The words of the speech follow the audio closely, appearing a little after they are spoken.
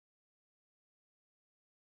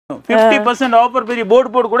50% offer பெரிய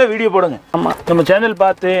board கூட video போடுங்க. ஆமா நம்ம சேனல்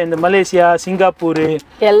பார்த்து இந்த மலேசியா சிங்கப்பூர்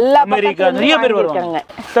எல்லா அமெரிக்கா நிறைய பேர் வருவாங்க.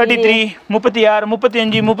 33 36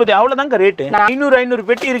 35 30 அவ்வளவுதாங்க ரேட். 500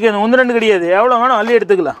 பெட்டி இருக்கு, ஒன்று ரெண்டு கிடையாது. எவ்வளவு வேணும் அள்ளி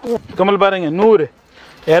எடுத்துக்கலாம். கமல் பாருங்க 100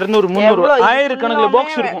 200 300 1000 கணக்குல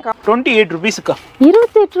பாக்ஸ் இருக்கும். 28 ரூபீஸ்க்கா.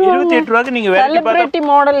 28 ரூபாய்க்கு நீங்க வெரைட்டி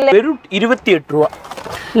மாடல் வெறும் 28 ரூபாய்.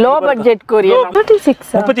 லோ பட்ஜெட் கொரியர்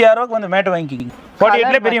 36 ரூபாய்க்கு வந்து மேட் வாங்கிக்கிங்க.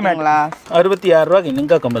 48ல பெரிய மேட் 66 ரூபாய்க்கு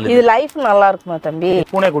நீங்க கமல். இது லைஃப் நல்லா இருக்குமா தம்பி?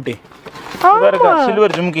 பூனை குட்டி பாருங்க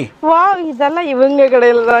சில்வர் ஜும்கி. வாவ் இதெல்லாம் இவங்க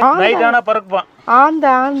கடையில தான். நைட் ஆனா பறக்குவான். ஆந்த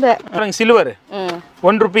பாருங்க சில்வர்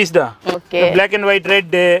 1 ரூபீஸ் தான். Okay Black and white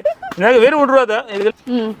red எனக்கு வெறும் 1 ரூபா தான். இது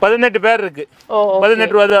 18 பேர் இருக்கு.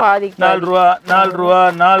 18 ரூபா தான். 4 ரூபா 4 ரூபா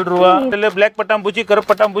 4 ரூபா. இல்ல Black பட்டாம்பூச்சி கருப்பு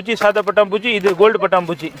பட்டாம்பூச்சி சாதா பட்டாம்பூச்சி இது கோல்டு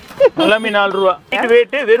பட்டாம்பூச்சி எல்லாமே 4 ரூபா.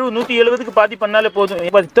 வெயிட் வெறும் 170க்கு பாதி பண்ணாலே போதும்.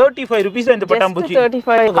 35 ரூபீஸ் இந்த பட்டாம்பூச்சி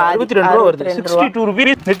 62 ரூபா வருது. 62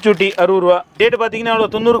 ரூபீஸ். நெட் சுட்டி 60 ரூபா. டேட் பாத்தீங்கன்னா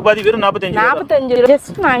 90க்கு பாதி வெறும் 45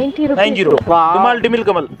 ஜஸ்ட் 90 ரூபா. டிமால் டிமில்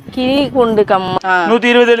கமல் கிளி குண்டு கம்மா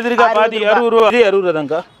 120 எழுதிருக்கா பாதி 60 ரூபா. 60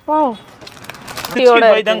 தான்க்கா. வாவ்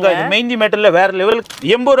 65 தான்க்கா. இது மெயின்தி மெட்டல்ல வேற லெவல்.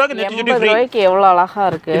 80 ரூபாய்க்கு நெட் சுட்டி ஃப்ரீ. எவ்வளவு அழகா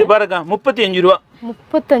இருக்கு. இது பாருங்க 35 ரூபா.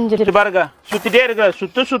 35 இது பாருங்க சுத்திட்டே இருக்கு.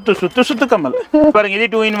 சுத்து கமல் பாருங்க. இது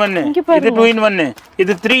 2 in 1. இது 2 in 1.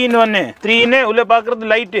 இது 3 in 1. 3 in உள்ள பாக்குறது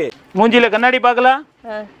லைட். மூஞ்சில கண்ணாடி பார்க்கலாம்.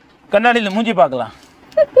 கண்ணாடில மூஞ்சி பார்க்கலாம்.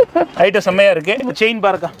 ஐட்டம் செம்மையா இருக்கு. செயின்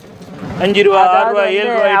பாருங்க 5 ரூபா 6 ரூபா 7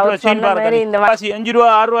 ரூபா 8 ரூபா செயின் பாருங்க. இந்த வாசி 5 ரூபா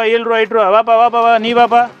 6 ரூபா 7 ரூபா 8 ரூபா. வாப்பா வா நீ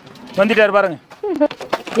வாப்பா வந்துட்டாரு பாருங்க.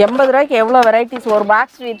 80 ரூபாய்க்கு எவ்வளவு வெரைட்டிஸ் ஒரு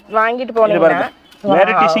பாக்ஸ் வாங்கிட்டு போனீங்க.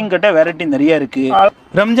 வெரைட்டிஸிங் கட்ட வெரைட்டி நிறைய இருக்கு.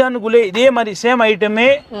 ரம்ஜானுக்குள்ள இதே மாதிரி சேம் ஐட்டமே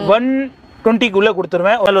 120க்குள்ள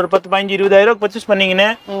கொடுத்துருவேன். ஒரு 10 15 20000 பர்ச்சேஸ் பண்ணீங்கன்னா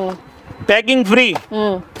packing free,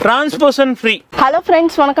 transportation free. Hello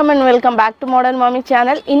friends, வணக்கம் and welcome back to modern மாமி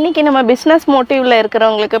சேனல். இன்னைக்கு நம்ம பிஸ்னஸ் மோட்டிவ்ல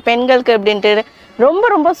இருக்கிறவங்களுக்கு பெண்களுக்கு அப்படின்ட்டு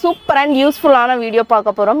ரொம்ப சூப்பர் அண்ட் யூஸ்ஃபுல்லான வீடியோ பார்க்க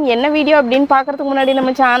போகிறோம். என்ன வீடியோ அப்படின்னு பார்க்கறதுக்கு முன்னாடி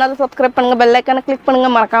நம்ம சேனலை சப்ஸ்கிரைப் பண்ணுங்க, பெல் ஐக்கானை கிளிக் பண்ணுங்க,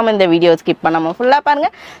 மறக்காம இந்த வீடியோ ஸ்கிப் பண்ணாமல் ஃபுல்லாக பாருங்க.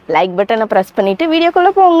 லைக் பட்டனை ப்ரெஸ் பண்ணிட்டு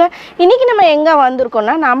வீடியோக்குள்ளே போங்க. இன்னைக்கு நம்ம எங்கே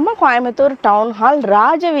வந்திருக்கோம்னா நம்ம கோயம்புத்தூர் டவுன் ஹால்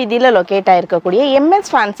ராஜ வீதியில் லொக்கேட் ஆகிருக்கக்கூடிய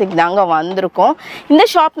எம்எஸ் ஃபேன்சிக்கு தாங்க வந்திருக்கோம். இந்த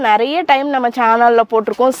ஷாப் நிறைய டைம் நம்ம சேனலில்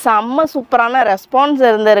போட்டிருக்கோம். செம்ம சூப்பரான ரெஸ்பான்ஸ்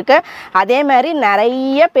இருந்திருக்கு. அதே மாதிரி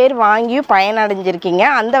நிறைய பேர் வாங்கியும் பயனடைஞ்சிருக்கீங்க.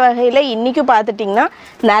 அந்த வகையில் இன்னைக்கு பார்த்துட்டிங்கன்னா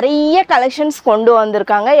நிறைய கலெக்ஷன்ஸ் கொண்டு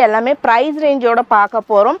வந்திருக்காங்க. எல்லாமே பிரைஸ் ரேஞ்சோட பார்க்க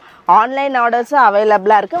போறோம். ஆன்லைன் ஆர்டர்ஸ்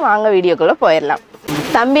அவைலபிளா இருக்கு. வாங்க வீடியோக்குள்ள போயிடலாம்.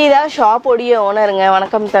 தம்பி தான் ஷாப் உடைய ஓனருங்க.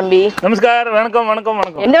 வணக்கம் தம்பி. நமஸ்காரம். வணக்கம்.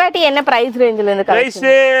 இந்த வாட்டி என்ன பிரைஸ் ரேஞ்சில இருந்து? பிரைஸ்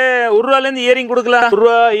 1 ரூபாயில இருந்து இயரிங் கொடுக்கலாம். 1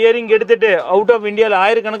 ரூபா இயரிங் எடுத்துட்டு அவுட் ஆஃப் இந்தியால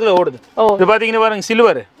 1000 கணக்குல ஓடுது. இது பாத்தீங்கன்னா பாருங்க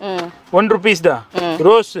சில்வர் 1 ரூபீஸ் தான்.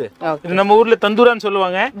 ரோஸ் இது நம்ம ஊர்ல தந்தூரான்னு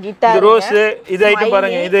சொல்லுவாங்க. இது ரோஸ். இது ஐட்டம்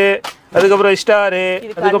பாருங்க. இது அதுக்கப்புறம் ஸ்டாரு,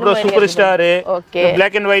 அதுக்கப்புறம் super star,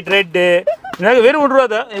 Black and white red. வெறும் 1 ரூபா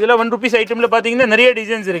தான். இதுல 1 ரூபீஸ் ஐட்டம்ல பாத்தீங்கன்னா நிறைய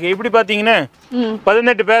டிசைன்ஸ் இருக்கு. இப்படி பாத்தீங்கன்னா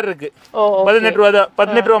 18 பேர் இருக்கு. 18 ரூபா தான்.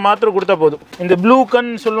 18 ரூபா மாத்திரம் கொடுத்தா போதும். இந்த ப்ளூ கன்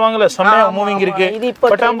சொல்லுவாங்கல்ல செம்மையா மூவிங் இருக்கு.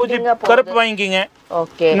 பட்டாம்பூச்சி கருப்பு வாங்கிக்கிங்க.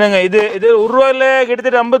 என்னங்க இது 1 ரூபாயில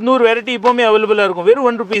கிட்டத்தட்ட 50 100 வெரைட்டி இப்பவுமே அவைலபிளா இருக்கும். வெறும்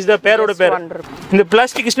 1 ரூபீஸ் தான். பேரோட பேர். இந்த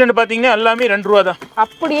பிளாஸ்டிக் ஸ்டாண்ட் பாத்தீங்கன்னா எல்லாமே 2 ரூபா தான்.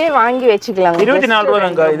 அப்படியே வாங்கி வச்சுக்கலாம். 24 ரூபா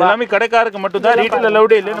தாங்க. இது எல்லாமே கடைக்காரருக்கு மட்டும் தான். ரீட்டைல்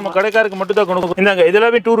அலௌட் இல்ல. நம்ம கடைக்காரருக்கு மட்டும் தான் கொடுக்கும். இந்தாங்க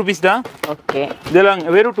இதெல்லாம் 2 ரூபீஸ் தான். ஓகே இதெல்லாம்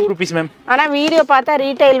வெறும் 2 ரூபீஸ் மேம். ஆனா வீடியோ பார்த்தா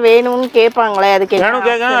ரீட்டைல் வேணும்னு கேட்பாங்களே, அதுக்கு வேணும்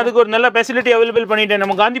கேட்க. அதுக்கு ஒரு நல்ல ஃபெசிலிட்டி அவைலபிள் பண்ணிட்டேன்.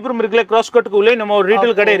 நம்ம காந்திபுரம் இருக்குல்ல, கிராஸ் கட்டுக்கு உள்ளே நம்ம ஒரு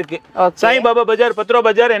ரீட்டைல் கடை இருக்கு. சாய் பாபா பஜார் 10 ரூபா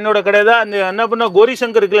பஜார் என்னோட கடை தான். அந்த என்ன பண்ணா கோரி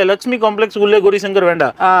சங்கர் இருக்குல்ல, லட்சுமி காம்ப்ளெக்ஸ் உள்ளே கோரி சங்கர்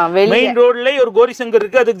வேண்டாம். மெயின் ரோட்ல ஒரு கோரி சங்கர்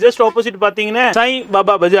இருக்கு. அதுக்கு ஜஸ்ட் ஆப்போசிட் பாத்தீங்கன்னா சாய்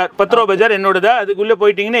பாபா பஜார் 10 ரூபா பஜார் என்னோடதா. அதுக்குள்ள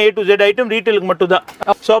போயிட்டீங்கன்னா A to Z ஐட்டம் ரீட்டைலுக்கு மட்டும் தான்.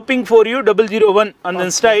 ஷாப்பிங் ஃபார் யூ 001 அந்த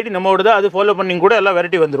இன்ஸ்டா ஐடி நம்மளோட தான். அது ஃபாலோ பண்ணி கூட எல்லா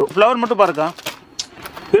வெரைட்டி வந்துரும். ஃப்ளவர் மட்டும் பாருங்க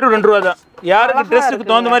வெறும் 2 ரூபா தான். யாருக்கு ட்ரெஸ்ஸுக்கு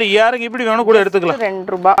தகுந்த மாதிரி யாருக்கு இப்படி வேணும் கூட எடுத்துக்கலாம்.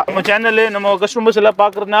 2 ரூபா. நம்ம சேனல்ல நம்ம கஸ்டமர்ஸ் எல்லாம்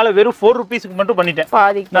பாக்குறதுனால வெறும் 4 ரூபீஸ்க்கு மட்டும் பண்ணிட்டேன்.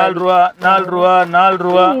 4 ரூபா 4 ரூபா 4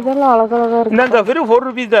 ரூபா. இதெல்லாம் அழகா இருக்கு. இந்தாங்க வெறும் 4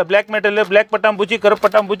 ரூபீஸ் தான். Black metal, Black பட்டாம்பூச்சி கருப்பு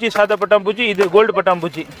பட்டாம்பூச்சி சாதா பட்டாம்பூச்சி இது கோல்டு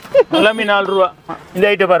பட்டாம்பூச்சி எல்லாமே 4 ரூபா. இந்த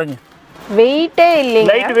ஐட்டம் பாருங்க. வெயிட்டே இல்லைங்க.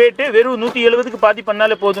 லைட் வெயிட் வெறும் 170க்கு பாதி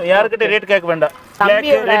பண்ணாலே போதும். யார்கிட்ட ரேட் கேட்க வேண்டாம். Black,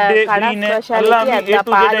 red, green எல்லாமே A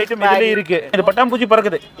to Z ஐட்டம் இதுல இருக்கு. இந்த பட்டாம்பூச்சி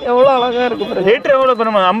பறக்குது. எவ்வளவு அழகா இருக்கு. ரேட் எவ்வளவு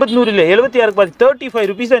பண்ணுமா? 50 100 இல்ல 76 பாதி 35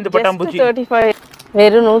 ரூபீஸ் தான் இந்த பட்டாம்பூச்சி. 35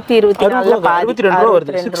 வெறும் 124 பாதி 62 ரூபாய்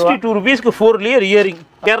வருது. 62 ரூபீஸ்க்கு 4 லேயர் இயரிங்.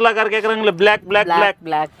 கேரளாக்கார கேக்குறாங்கல black.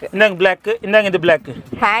 இந்தாங்க black. இந்தாங்க இது black.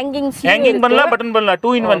 ஹேங்கிங் பண்ணலாம், பட்டன் பண்ணலாம்.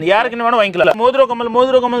 2 in 1. யாருக்கு என்ன வேணும் வாங்கிக்கலாம்.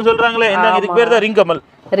 மோதிர கமல் சொல்றாங்களே, இந்தாங்க இதுக்கு பேர் தான் ரிங் கமல்.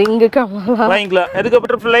 வாங்கிக்கலாம். அதுக்கு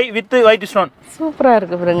பட்டர்ஃப்ளை வித் ஒயிட் ஸ்டோன். சூப்பரா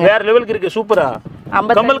இருக்கு பாருங்க. வேற லெவலுக்கு இருக்கு. சூப்பரா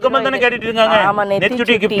கமல் தானே கேட்டுட்டு இருக்காங்க. ஆமா,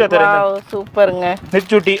 நெச்சுட்டி gift தரேன். சூப்பருங்க.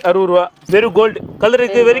 நெச்சுட்டி 60 ரூபாய். வெறும் கோல்ட்.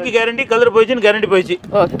 கலருக்கு வரைக்கும் கேரண்டி, கலர் போயிடுச்சுன்னு கேரண்டி போயிடுச்சு.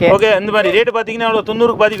 ஓகே இந்த மாதிரி ரேட் பாத்தீங்கன்னா அவ்வளவு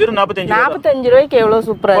 90க்கு பாதி வெறும் 45 ரூபாய்க்கு எவ்வளவு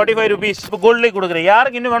சூப்பரா 45 ரூபீஸ். இப்போ கோல்ட்லயே கொடுக்குறேன்.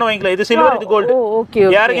 யாருக்கு இன்னும் வேணும் வாங்கிக்கலாம். இது சில்வர், இது கோல்ட். ஓகே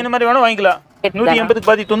யாருக்கு என்ன மாதிரி வேணும் வாங்கிக்கலாம். 180க்கு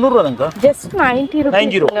பாதி 90 ரூபாய்ங்க. ஜஸ்ட் 90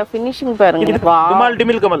 ரூபாய்ங்க. ஃபினிஷிங் பாருங்க.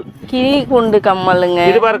 டிமில் கமல். கிளி குண்டு கம்மலுங்க.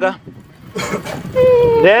 இது பாருங்க.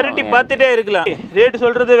 ரேரிட்டி பார்த்துட்டே இருக்கலாம். ரேட்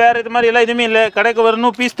சொல்றது வேற இது மாதிரி எல்லாம் எதுவுமே இல்ல. கடைக்கு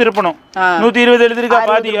வரணும், பீஸ் திருப்பணும். 120 எழுதிருக்கா,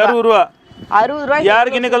 பாதி 60 ரூபா. 60 ரூபாய்.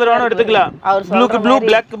 யாருக்கு என்ன கலர் வேணும் எடுத்துக்கலாம். ப்ளூக்கு blue,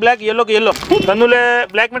 black yellowக்கு yellow. தன்னுல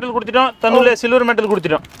black metal கொடுத்துட்டோம், தன்னுல சில்வர் மெட்டல்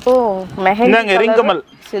கொடுத்துட்டோம். ஓ mehndi ring Kamal.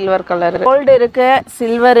 Silver colour, gold இருக்கு,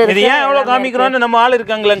 சில்வர் இருக்கு. இது ஏன் எவ்வளவு காமிக்கிறோம்னு நம்ம ஆள்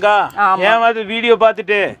இருக்காங்களேங்கா. ஏன் அது வீடியோ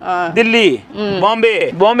பார்த்துட்டு தில்லி,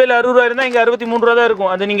 பாம்பேல 60 ரூபாய் இருந்தா இங்க 63 ரூபாய் தான்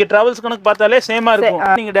இருக்கும். அது நீங்க டிராவல்ஸ் கணக்கு பார்த்தாலே சேமா இருக்கும்.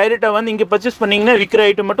 நீங்க டைரக்டா வந்து இங்க பர்ச்சேஸ் பண்ணீங்கன்னா விக்கிற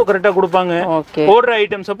ஐட்டம் மட்டும் கரெக்டா கொடுப்பாங்க. போடுற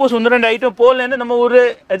ஐட்டம் சப்போஸ் 1-2 ஐட்டம் போலன்னு நம்ம ஒரு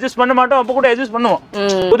அட்ஜஸ்ட் பண்ண மாட்டோம். அப்ப கூட அட்ஜஸ்ட் பண்ணுவோம்.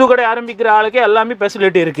 புது கடை ஆரம்பிக்கிற ஆளுக்கு எல்லாமே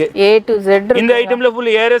ஃபெசிலிட்டி இருக்கு. A to Z. இந்த ஐட்டம்ல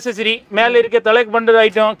ஃபுல் ஏர் அக்சஸரி, மேல இருக்க தலைக்கு பண்ற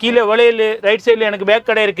ஐட்டம், கீழே வளையல், ரைட் சைடுல எனக்கு பேக்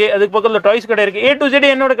கடை இருக்கு, அதுக்கு பக்கத்துல டாய்ஸ் கடை இருக்கு. A to Z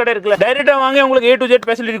என்னோட கடை இருக்குல. டைரக்டா வாங்க, உங்களுக்கு A to Z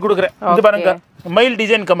ஃபெசிலிட்டி கொடுக்குறேன். இது பாருங்க, மைல்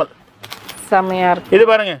டிசைன் கமல் செமையா இருக்கு. இது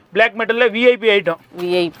பாருங்க, பிளாக் மெட்டல்ல VIP ஐட்டம்.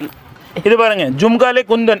 VIP. இது பாருங்க, ஜும்காலே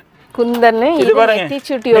குந்தன். இது பாருங்க,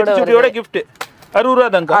 நெச்சுட்டியோட gift. 60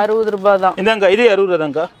 ரூபாய் தான்க்கா. 60 ரூபாய் தான். இந்தாங்க, இது 60 ரூபாய்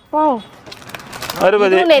தான்க்கா. வாவ்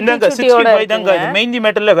 60. இந்தாங்க 65 தான்க்கா. இது மெஹந்தி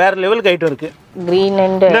மெட்டல்ல வேற லெவலுக்கு ஐட்டம் இருக்கு. கிரீன்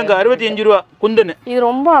அண்ட் இந்தாங்க 65 ரூபாய் குந்தன். இது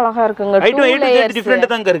ரொம்ப அழகா இருக்குங்க. Item A to Z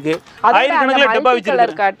different தான்ங்க இருக்கு. ஆயிரக்கணக்குல டப்பா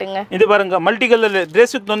வச்சிருக்காங்க. இது பாருங்க, மல்டி கலர்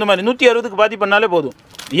Dressக்கு தகுந்த மாதிரி 160க்கு பாதி பண்ணாலே போதும்.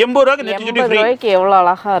 80 ரூபாய்க்கு நெச்சுட்டி ஃப்ரீ. 80 ரூபாய்க்கு எவ்வளவு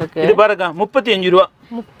அழகா இருக்கு. இது பாருங்க 35 ரூபாய்.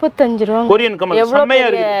 35 ரூபாய். கொரியன் கமல் செமையா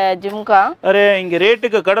இருக்கு. ஜிம்கா அரே இங்க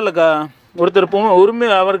ரேட்டுக்கு கடலக்கா. ஒருத்தர் உரிமை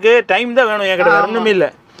அவருக்கு டைம் தான் வேணும். என்கிட்ட வேற ஒண்ணுமே இல்ல.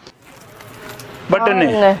 பட்டன்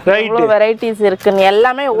ரைட் வெரைட்டிஸ் இருக்குன்னு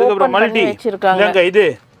எல்லாமே ஓபன் பண்ணி வச்சிருக்காங்க. இங்க இது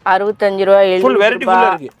 65 ரூபாய். ஃபுல் வெரைட்டி ஃபுல்லா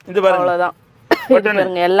இருக்கு. இது பாருங்க அவ்வளவுதான்.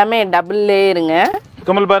 பட்டன் எல்லாமே டபுள் லேயருங்க.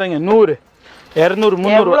 கமல் பாருங்க 100 200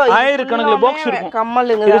 300 ஆயிரக்கணக்குல பாக்ஸ் இருக்கும்.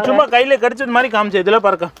 கம்மலுங்க. இது சும்மா கையில கடிச்சது மாதிரி காமிச்சே. இதெல்லாம்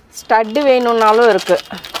பாருங்க. ஸ்டட் வேணும்னாலும் இருக்கு.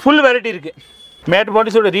 ஃபுல் வெரைட்டி இருக்கு. மேட்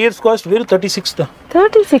பாடிஸோட ரியல் காஸ்ட் வெறும் 36 தான்.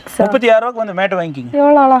 36 36 ரூபாய்க்கு வந்து மேட் வாங்கிக்கிங்க.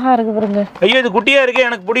 எவ்வளவு அழகா இருக்கு பாருங்க. ஐயோ இது குட்டியா இருக்கு,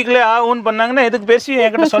 எனக்கு பிடிக்கல ஆன் பண்ணாங்கன்னா எதுக்கு பெருசு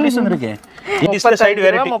என்கிட்ட சொல்யூஷன் இருக்கு. இந்த சைடு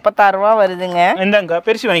வெரைட்டி 36 ரூபாய் வருதுங்க. இந்தாங்க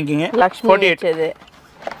பெருசு வாங்கிக்கிங்க. 48.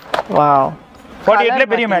 வாவ் 48ல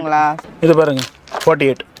பெரிய மேட்ங்களா? இது பாருங்க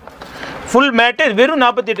 48 ஃபுல் மேட் வெறும்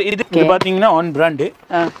 48. இது பாத்தீங்கன்னா ஆன் பிராண்ட்.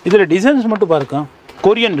 இதுல டிசைன்ஸ் மட்டும் பாருங்க.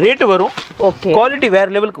 கொரியன் ரேட் வரும். ஓகே குவாலிட்டி வேற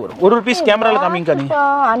லெவலுக்கு வரும். ஒரு பீஸ் கேமரால காமிங்க நீங்க.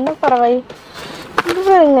 அன்னப்பறவை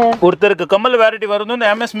ஒருத்தருக்கு கமல் வெரைட்டி வருதுன்னு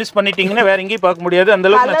MS மிஸ் பண்ணிட்டீங்கன்னா வேற எங்கேயும் பார்க்க முடியாது. அந்த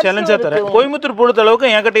அளவுக்கு நான் சேலஞ்சா தரேன். கோயம்புத்தூர் பொறுத்த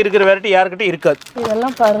அளவுக்கு என்கிட்ட இருக்கிற வெரைட்டி யார்கிட்ட இருக்காது.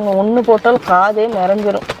 இதெல்லாம் பாருங்க, ஒண்ணு போட்டால் காதே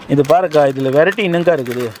நிறைஞ்சிரும். இது பாருங்க, இதுல வெரைட்டி இன்னங்கா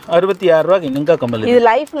இருக்குது. 66 ரூபாய்க்கு இன்னங்கா கமல். இது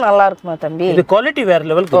லைஃப் நல்லா இருக்குமா தம்பி? இது குவாலிட்டி வேற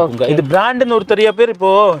லெவலுக்கு இருக்குங்க. இது பிராண்ட்னு ஒரு தெரியா பேர்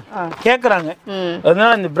இப்போ கேக்குறாங்க.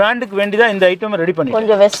 அதனால இந்த பிராண்டுக்கு வேண்டி தான் இந்த ஐட்டம் ரெடி பண்ணி.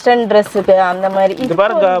 கொஞ்சம் வெஸ்டர்ன் Dressக்கு அந்த மாதிரி. இது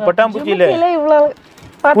பாருங்க பட்டாம்பூச்சில இவ்வளவு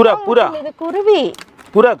பூரா பூரா. இது குருவி.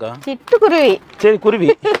 புறாக்கா? சிட்டுக்குருவி. சரி குருவி.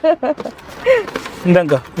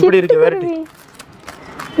 இந்தாங்க இப்படி இருக்கு வெரைட்டி.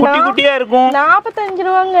 குட்டி குட்டியா இருக்கும். 45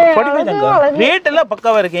 ரூபாங்க. ரேட் எல்லாம்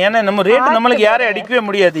பக்காவா இருக்கு. ஏன்னா நம்ம ரேட் நம்மளுக்கு யாரையும் அடிக்கவே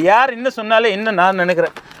முடியாது. யார் என்ன சொன்னாலே என்ன நான்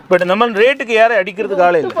நினைக்கிறேன். பட் நம்ம ரேட்டுக்கு யாரை அடிக்கிறதுக்கு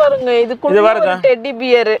ஆளே இல்ல. பாருங்க இது பாருங்க டெட்டி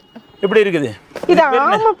பியர் எப்படி இருக்குது. இது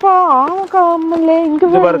ஆமாப்பா ஆமாக்கா ஆமலே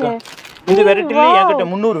இங்க பாருங்க. இது வெரைட்டில என்கிட்ட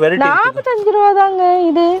 300 வெரைட்டி 45 ரூபாய் தாங்க.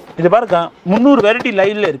 இது பாருங்க 300 வெரைட்டி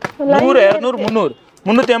லைவ்ல இருக்கு. 100 200 300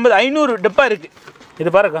 350 500 டப்பா இருக்கு. இது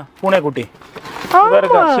பாருங்க பூனை குட்டி.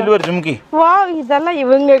 பாருங்க சில்வர் ஜும்கி. வாவ் இதெல்லாம்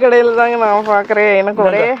இவங்க கடையில தாங்க நான் பாக்குறேன். எனக்கு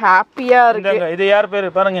ஒரே ஹாப்பியா இருக்கு. இது யார் பேரு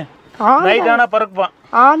பாருங்க. நைட் ஆனா பறக்குவான்.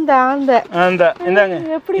 ஆந்த ஆந்த ஆந்த. இந்தாங்க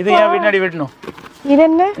இது ஏன் பின்னாடி வெட்டணும். இது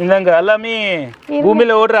என்ன? இந்தாங்க எல்லாமே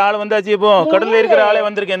பூமியில ஓடுற ஆளு வந்தாச்சு. இப்போ கடல்ல இருக்கிற ஆளே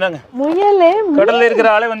வந்திருக்கேன். இந்தாங்க முயலே. கடல்ல இருக்கிற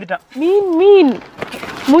ஆளே வந்துட்டான். மீன்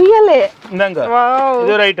முயலே. இந்தாங்க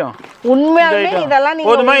இது ஒரு ஐட்டம். உண்மையாலுமே இதெல்லாம் நீங்க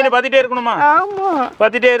போதுமா? இத பாத்துட்டே இருக்கணுமா? ஆமா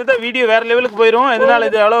பாத்துட்டே இருந்தா வீடியோ வேற லெவலுக்கு போயிடும். இதனால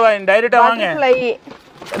இது அவ்வளவு டைரக்டா வாங்க.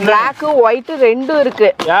 Black white ரெண்டும் இருக்கு.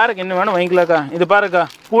 யாருக்கு என்ன வேணும் வாங்கிக்கலாக்கா. இது பாருக்கா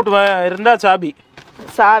பூட்டு இருந்தா சாபி.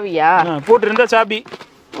 சாவியா? பூட்டு இருந்தா சாபி.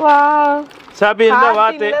 வாவ் சாபி இருந்தா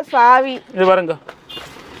வாத்து. சாவி. இது பாருங்க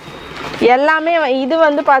எல்லாமே. இது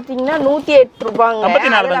வந்து பாத்தீங்கன்னா 108 ரூபாய்ங்க.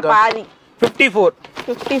 54 தான்க்கா. பாதி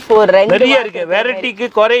 54 நிறைய இருக்கு. வெரைட்டிக்கு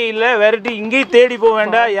குறை இல்ல. வெரைட்டி இங்கேயும் தேடி போக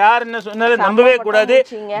வேண்டாம். யார் என்ன சொன்னாலும் நம்பவே கூடாது.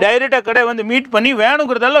 டைரக்டா கடை வந்து மீட் பண்ணி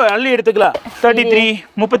வேணுங்கிறதால அள்ளி எடுத்துக்கலாம். 33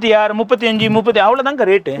 36 35 30 அவ்வளவுதாங்க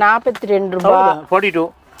ரேட்டு. 42 ரூபாய். 42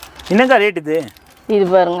 என்னங்க ரேட் இது? இது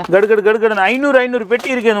பாருங்க கடு 500 பெட்டி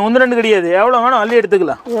இருக்கு. ஒன்று ரெண்டு கிடையாது, எவ்வளவு வேணும் அள்ளி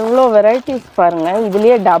எடுத்துக்கலாம். எவ்வளோ வெரைட்டிஸ் பாருங்க.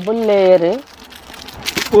 இதுலயே டபுள் லேயரு.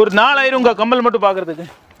 ஒரு 4000 கம்மல் மட்டும் பாக்குறதுக்கு.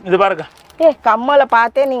 இது பாருங்க. கம்மலை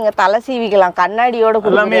பார்த்தே நீங்க தலை சீவிக்கலாம். கண்ணாடியோட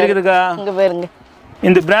எல்லாமே இருக்குதுக்கா. இங்க பாருங்க.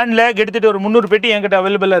 இந்த பிராண்ட்ல எடுத்துட்டு ஒரு 300 பெட்டி என்கிட்ட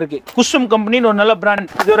அவைலபிளா இருக்கு. குஷும் கம்பெனின்னு ஒரு நல்ல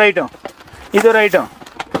பிராண்ட். இது ஒரு ஐட்டம், இது ஒரு ஐட்டம்,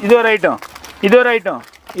 இது ஒரு ஐட்டம், இது ஒரு ஐட்டம்,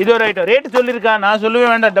 இது ஒரு ஐட்டம். ரேட் சொல்லிருக்கா? நான் சொல்லவே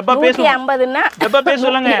வேண்டாம். டப்பா பேசுங்க. 150ன்னா டப்பா பேச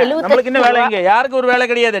சொல்லுங்க. நம்மளுக்கு என்ன வேலை இங்க? யாருக்கு ஒரு வேலை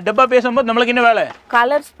கிடையாது. டப்பா பேசும்போது நம்மளுக்கு என்ன வேலை?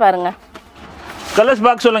 கலர்ஸ் பாருங்க. கலர்ஸ்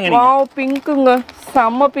பாக்ஸ் சொல்லுங்க நீங்க. வாவ், பிங்க்குங்க.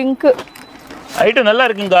 செம்ம பிங்க். ஐட்டம் நல்லா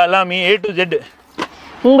இருக்குங்க. எல்லாமே A to Z.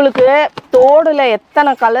 உங்களுக்கு தோடுல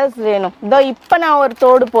எத்தனை கலர்ஸ் வேணும்? இதோ இப்ப நான் ஒரு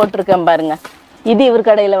தோடு போட்டிருக்கேன் பாருங்க. இது இவர்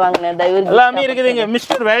கடையில வாங்குனது. எல்லாமே இருக்குதுங்க.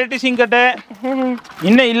 Mister variety சிங்கட்டை.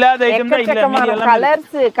 இன்னும் இல்லாத ஐட்டம் தான் இல்ல. மீதி எல்லாம்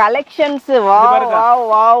colours, collections. Wow wow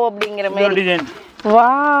wow அப்படிங்கற மாதிரி டிசைன்.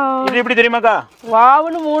 வாவ். இது எப்படி தெரியுமாக்கா?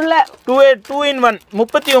 வாவ்னு மூள 2 in 1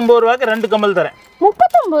 39 ரூபாய்க்கு ரெண்டு கம்மல் தரேன்.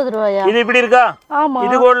 39 ரூபாயா? இது இப்படி இருக்கா? ஆமா.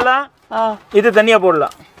 இது போடலாம், இது தனியா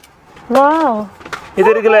போடலாம். வாவ். இது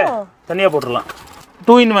இருக்குல, தனியா போடலாம்.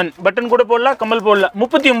 2 in 1 பட்டன் கூட போடலாம், கம்மல் போடலாம்.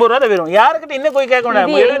 39 ரூபாய் தான் வரும். யார்கிட்ட இன்னும் போய் கேட்க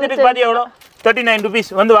வேண்டாம். 78 பாதி எவ்வளோ? 39 rupees.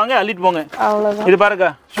 வந்து வாங்க, அள்ளிட்டு போங்க. அவ்வளவுதான். இது பாருங்க,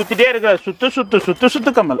 சுத்திட்டே இருக்க.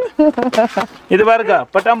 சுத்து கம்மல். இது பாருங்க,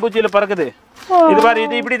 பட்டாம்பூச்சியில பறக்குது. இது பாரு.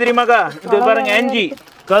 இது இப்படி தெரியுமாக்கா? இது பாருங்க, NG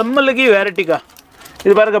கம்மலுக்கு வெரைட்டிக்கா.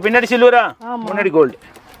 இது பாருங்க, பின்னாடி சில்வரா, முன்னாடி கோல்டு.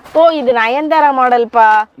 ஓ, இது நயன்தாரா மாடல்ப்பா.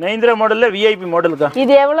 நயன்தாரா மாடல்ல VIP மாடல்க்கா.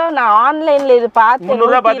 இது எவ்வளவு? நான் ஆன்லைன்ல இது பார்த்து 300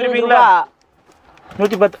 ரூபாய் பாத்துறீங்களா?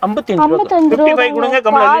 110 55 55 கொடுங்க.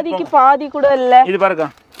 கம்மல் பாதிக்கு பாதி கூட இல்ல. இது பாருங்க,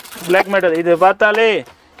 Black metal. இது பார்த்தாலே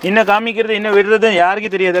என்ன காமிக்கிறது என்ன விடுறது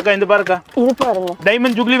யாருக்கும் தெரியாதுக்கா. இந்த பாருங்க. இது பாருங்க.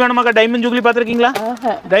 டைமண்ட் ஜுக்லி வேணுமாக்கா? டைமண்ட் ஜுக்லி பாத்திருக்கீங்களா?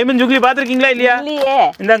 டைமண்ட் ஜுக்லி பாத்திருக்கீங்களா இல்லையா? இல்லையே.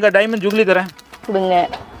 இந்தாங்க டைமண்ட் ஜுக்லி தரேன். கொடுங்க.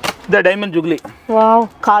 இந்த டைமண்ட் ஜுக்லி. வாவ்,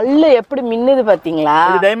 கல்லு எப்படி மின்னுது பாத்தீங்களா?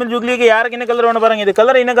 இது டைமண்ட் ஜுக்லிக்கு யாருக்கு என்ன கலர் வேணும் பாருங்க. இது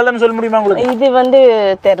கலர் என்ன கலர்னு சொல்ல முடியுமா உங்களுக்கு? இது வந்து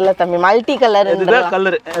தெரியல தம்பி. Multi colour. இதுதான்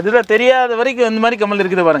கலர். அதுதான் தெரியாத வரைக்கும் இந்த மாதிரி கம்மல்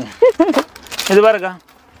இருக்குது பாருங்க. இது பாருங்க,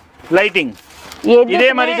 லைட்டிங்.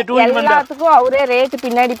 இதே மாதிரி இது 2 in 1 எல்லாத்துக்கும் அவரே ரேட்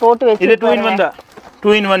பின்னாடி போட்டு வெச்சு. இது 2 in 1 தான்.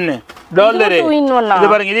 2 in 1 டாலர். இது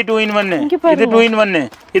பாருங்க, இது 2 in 1. இது 2 in 1.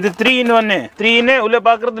 இது 3 in 1. 3 in உள்ள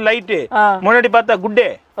பாக்குறது லைட், முன்னாடி பார்த்தா குட்டே,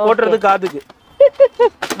 போடுறது காதுக்கு.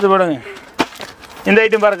 இது பாருங்க, இந்த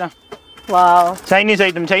ஐட்டம் பாருங்க. Wow, Chinese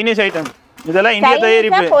item. Chinese item இதெல்லாம் இந்தியா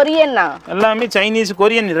தயாரிப்பு. கொரியனா? எல்லாமே சைனீஸ்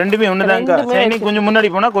கொரியன் ரெண்டுமே ஒண்ணுதான்க்கா. சைனீஸ் கொஞ்சம்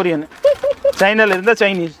முன்னாடி போனா கொரியன், சைனால இருந்தா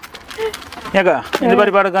சைனீஸ். ஏக்கா இந்த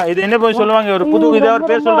மாதிரி பாருக்கா. இது என்ன போய் சொல்லுவாங்க, ஒரு புது இதா ஒரு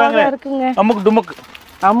பேர் சொல்றாங்க, அமுக் டுமுக்.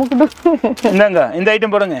 அமுக் டுமுக். இந்தாங்க இந்த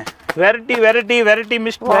ஐட்டம் பாருங்க. Variety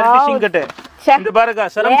mist variety சிங்கட்டை. இந்த பாருங்க,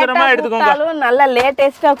 சரமா எடுத்துக்கோங்க. நல்ல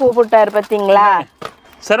லேட்டஸ்டா கூப்பிட்டாரு பாத்தீங்களா?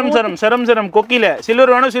 சரம் கொக்கில.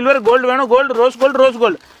 சில்வர் வேணும் சில்வர், கோல்டு வேணும் கோல்டு, ரோஸ்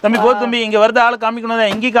கோல்டு. தம்பி போது தம்பி, இங்க வரது ஆளை காமிக்கணும்.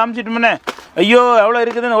 எங்கேயும் காமிச்சிட்டோம்னே ஐயோ எவ்வளவு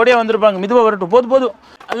இருக்குதுன்னு ஓடியா வந்திருப்பாங்க. மிதுவா வரட்டும், போதும்.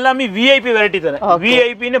 எல்லாமே VIP வெரைட்டி தரேன்.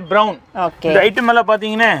 VIPன்னு பிரவுன். இந்த ஐட்டம் எல்லாம்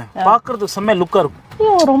பாத்தீங்கன்னா பாக்குறது செம்ம லுக்கா இருக்கும்.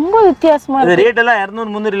 ரொம்ப வித்தியாசமா இருக்கு. ரேட் எல்லாம்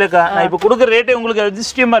 200 300 இல்லக்கா. நான் இப்ப கொடுக்குற ரேட்டே உங்களுக்கு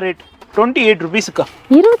ரெஜிஸ்ட்ரிமா ரேட் 28 rupeesக்கா.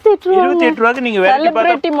 28 ரூபாய்க்கு நீங்க வெரைட்டி பார்த்தா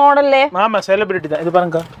செலிபிரிட்டி மாடல்லே. ஆமா, செலிபிரிட்டி தான். இது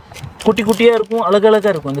பாருங்க, குட்டியா இருக்கும்,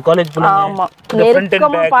 அழகழகா இருக்கும். இந்த காலேஜ் போலாம். ஆமா, இந்த ஃப்ரண்ட்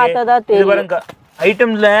அண்ட் பேக் பார்த்தா தெரியும். இது பாருங்க,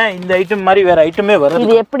 ஐட்டம்ல இந்த ஐட்டம் மாதிரி வேற ஐட்டமே வராது.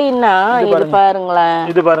 இது எப்படின்னா இது பாருங்களா.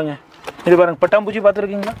 இது பாருங்க பட்டாம்பூச்சி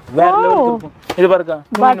பாத்துருக்கீங்களா? வேற லெவல் இருக்கும். இது பாருங்க,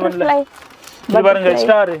 பட்டர்ஃப்ளை. இது பாருங்க,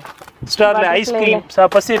 ஸ்டார்ல ஐஸ்கிரீம்.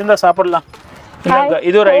 பசி இருந்தா சாப்பிடலாம்.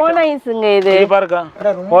 இது ஒரு ஐட்டம். இது பாருங்க,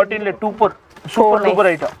 14ல சூப்பர்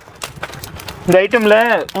ஐட்டம். இந்த ஐட்டம்ல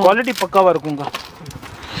குவாலிட்டி பக்காவா இருக்குங்க.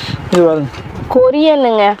 இது பாருங்க,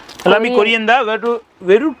 கொரியனுங்க. எல்லாமே கொரியன் தான்.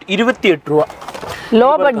 வெறும் 28 ரூபா.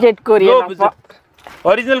 Low budget Korean.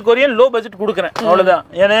 Original Korean low budget கொடுக்குறேன், அவ்வளவுதான்.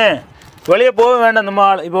 ஏன்னா வெளியே போக வேண்டாம். நம்ம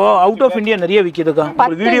இப்போ அவுட் ஆஃப் இந்தியா நிறைய விற்கிதுக்கா.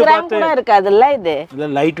 ஒரு வீடியோ பார்த்து இருக்காதுல்ல. இது இல்ல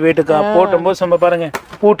லைட் வெயிட்டுக்கா. போடும்போது நம்ம பாருங்க,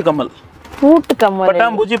 பூட்டு கம்மல்.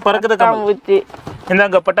 பட்டாம்பூச்சி பறக்குது கம்மல்.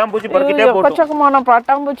 இந்தாங்க பட்டாம்பூச்சி பறக்கிட்டே போடும். பச்சக்கமான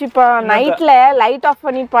பட்டாம்பூச்சி நைட்ல லைட் ஆஃப்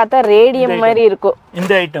பண்ணி பார்த்தா ரேடியம் மாதிரி இருக்கும்.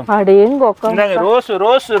 இந்த ஐட்டம் அடேங்கோக்கா. இந்தாங்க ரோஸ்.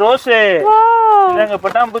 இந்தாங்க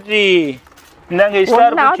பட்டாம்பூச்சி. இந்தாங்க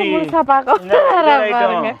ஸ்டார் பூச்சி.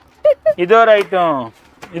 இது ஒரு ஐட்டம்.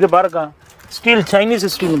 இது பாருங்க, ஸ்டீல்,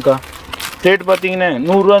 சைனீஸ் ஸ்டீலுக்கா. ரேட் பார்த்தீங்கன்னா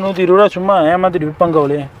 100 ரூபா 120 ரூபா சும்மா ஏமாத்திட்டு விற்பாங்க.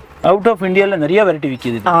 அவளே அவுட் ஆஃப் இந்தியாவில் நிறைய வெரைட்டி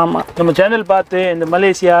விற்கிது. ஆமாம், நம்ம சேனல் பார்த்து இந்த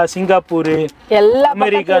மலேசியா, சிங்கப்பூர்,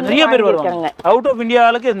 அமெரிக்கா நிறைய பேர் வருவாங்க. அவுட் ஆஃப் இந்தியா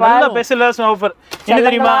ஆளுக்கு நல்ல ஸ்பெஷல் ஆஃபர் என்ன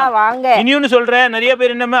தெரியுமா? இன்னொன்னு சொல்றேன், நிறைய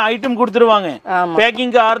பேர் என்னமே ஐட்டம் கொடுத்துருவாங்க.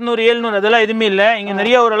 பேக்கிங்க்கு 600 700 அதெல்லாம் எதுவுமே இல்லை. இங்கே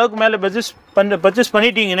நிறைய ஓரளவுக்கு மேலே பர்ச்சேஸ்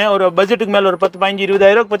பண்ணிட்டீங்கன்னா, ஒரு பட்ஜெட்டுக்கு மேலே ஒரு 10 15 20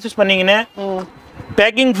 ஆயிரம் பர்ச்சேஸ் பண்ணீங்கன்னா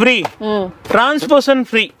பேக்கிங் ஃப்ரீ, டிரான்ஸ்போர்ஷன்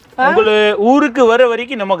ஃப்ரீ. உங்களுக்கு ஊருக்கு வர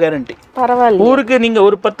வரைக்கும் நம்ம கேரண்டி. பரவாயில்ல. ஊருக்கு நீங்க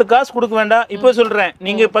ஒரு 10 காசு கொடுக்க வேண்டாம். இப்போ சொல்றேன்,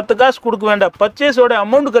 நீங்க 10 காசு கொடுக்க வேண்டாம். பர்ச்சேஸோட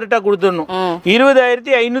அமௌண்ட் கரெக்டா கொடுத்துடணும்.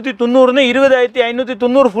 20,590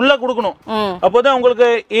 20,590 ஃபுல்லா கொடுக்கணும். அப்போதான் உங்களுக்கு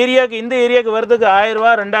ஏரியாக்கு இந்த ஏரியாக்கு வரதுக்கு 1000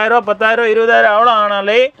 ரூபாய் 2000 ரூபாய் 10,000 20,000 அவ்வளோ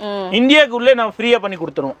ஆனாலே இந்தியாவுக்கு உள்ளே நான் ஃப்ரீயா பண்ணி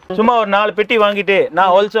கொடுத்துருவோம். சும்மா ஒரு 4 பெட்டி வாங்கிட்டு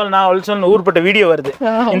நான் ஹோல்சேல் ஊர்பட்ட வீடியோ வருது.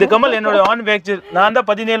 இந்த கமல் என்னோட ஆன் மேனுஃபேக்சர். நான் தான்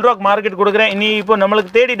 17 ரூபாய்க்கு மார்க்கெட் கொடுக்குறேன். இனி இப்போ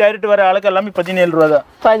நம்மளுக்கு தேடி டைரக்ட் வர ஆளுக்கு எல்லாமே 17 ரூபா தான்.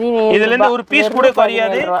 இதுல இருந்து ஒரு பீஸ் கூட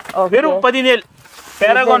குறையாது. வெறும் 17.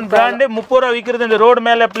 பேராகான் பிராண்ட் 30 ரூபா விக்கிறது. இந்த ரோடு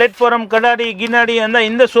மேல பிளாட்ஃபார்ம் கடாடி கின்னாடி அந்த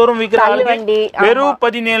இந்த ஷோரூம் விக்கிற ஆளுக்கு வெறும்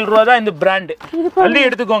 17 ரூபா தான் இந்த பிராண்ட். அள்ளி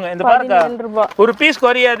எடுத்துக்கோங்க. இந்த பாருங்க ஒரு பீஸ்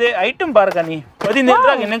குறையாது. ஐட்டம் பாருங்க நீ 17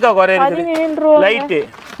 ரூபாய்க்கு என்னக்கா குறையாது. லைட்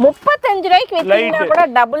 35 ரூபாய்க்கு வித்தீங்கன்னா கூட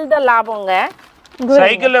டபுள் த லாபம்ங்க.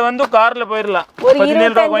 சைக்கிள்ல வந்து கார்ல போயிரலாம். ஒரு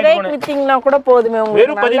 25 ரூபாய்க்கு வித்தீங்கன்னா கூட போதுமே உங்களுக்கு.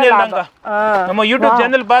 வெறும் 17 தான்க்கா. நம்ம யூடியூப்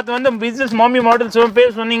சேனல் பார்த்து வந்து பிசினஸ் மாமி மாடல்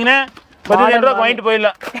பேர் சொன்னீங்கன்னா 17 ரூபாய்க்கு வாங்கிட்டு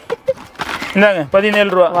போயிடலாம். இந்தாங்க 17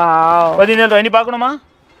 ரூபா. 17 ரூபா. இனி பார்க்கணுமா?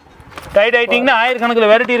 டைட் ஆயிட்டீங்கன்னா 1000 கணக்குல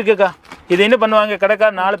வெரைட்டி இருக்குக்கா. இது என்ன பண்ணுவாங்க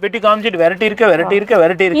கடைக்கார 4 பெட்டி காமிச்சிட்டு வெரைட்டி இருக்கு.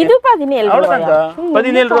 இது 17 அவ்வளவுதான்க்கா.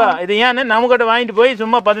 17 ரூபா. இது ஏன் நம்ம கிட்ட வாங்கிட்டு போய்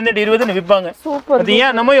சும்மா 18 20ன்னு விற்பாங்க. அது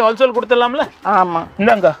ஏன் நம்ம ஹோல்சேல் கொடுத்துடலாம்ல? ஆமா.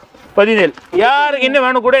 இந்தாங்க 17. யாருக்கு என்ன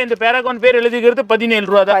வேணும் கூட இந்த பேராகான் பேர் எழுதிக்கிறது 17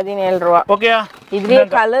 ரூபா தான். 17 ரூபா. ஓகேயா? இதுலயே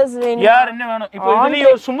கலர்ஸ் வேணும். யார் என்ன வேணும்? இப்போ இதுலயே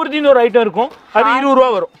ஒரு சுமிர்தின்னு ஒரு ஐட்டம் இருக்கும். அது 20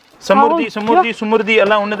 ரூபா வரும். சுமிர்தி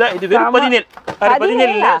எல்லாம் ஒண்ணுதான். இது வெறும் 17. அது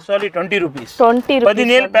 17 இல்ல, சாரி 20 ரூபீஸ்.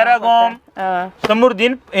 17 பேராகான்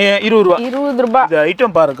சுமிர்தின் 20 ரூபா. 20 ரூபா. இந்த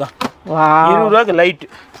ஐட்டம் பாருங்க. 20 ரூபாய்க்கு லைட்.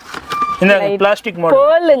 இந்த பிளாஸ்டிக் மாடல்.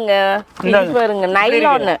 போலுங்க. இது பாருங்க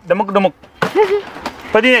நைலான். டமுக்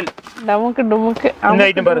 17. டமுக்கு. இந்த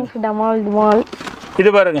ஐட்டம் பாருங்க. டமால்.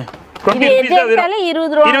 இது பாருங்க. 20 ரூபீஸ் தான் வரும்.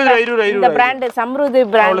 20 ரூபா. இந்த பிராண்ட் சம்ருதி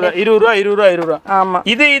பிராண்ட். 20 ரூபா. ஆமா.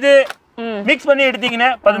 இது மிக்ஸ் பண்ணி எடுத்தீங்கன்னா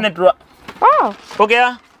 18 ரூபா. ஓகேயா?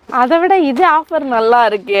 அத விட இது ஆஃபர் நல்லா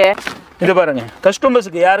இருக்கு. இது பாருங்க.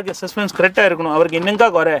 கஸ்டமர்ஸ்க்கு யாருக்கு சஸ்பென்ஸ் கரெக்டா இருக்கணும். அவருக்கு என்னங்கா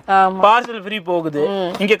குறை. பார்சல் ஃப்ரீ போகுது.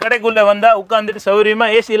 இங்க கடைக்குள்ள வந்தா உட்கார்ந்துட்டு சௌரியமா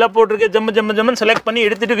ஏசி எல்லாம் போட்டுருக்கு. ஜம்ம செலக்ட் பண்ணி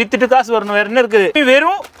எடுத்துட்டு வித்துட்டு காசு வரணும். வேற என்ன இருக்குது?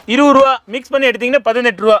 வெறும் 20 ரூபா. மிக்ஸ் பண்ணி எடுத்தீங்கன்னா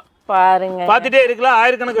 18 ரூபா. பாருங்க. பாத்துட்டே இருக்கலாம்.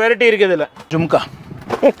 1000 கணக்கு வெரைட்டி இருக்கு இதுல. ஜும்கா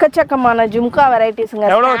எக்கச்சக்கமான ஜும்கா வெரைட்டிஸ்ங்க.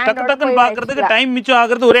 எவ்வளவு டக்குன்னு பாக்குறதுக்கு டைம் மிச்சம்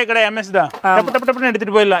ஆகுறது ஒரே கடை எம்எஸ் தான். டப்புன்னு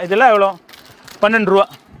எடுத்துட்டு போயிடலாம். இதெல்லாம் எவ்வளவு? 12 ரூபா.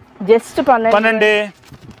 ஜஸ்ட் 12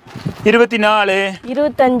 24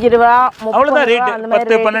 25 ரூபா. அவ்வளவுதான் ரேட்.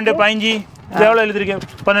 10 12 15 இது எவ்வளவு எழுதிருக்கேன்?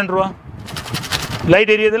 12 ரூபா.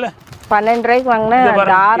 லைட் எரியுதுல 12 ரூபாய்க்கு வாங்குனா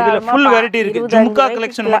இதுல ஃபுல் வெரைட்டி இருக்கு. ஜும்கா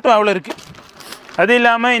கலெக்ஷன் மட்டும் அவ்வளவு இருக்கு. அது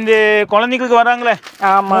இல்லாம இந்த குழந்தைகளுக்கு வராங்களே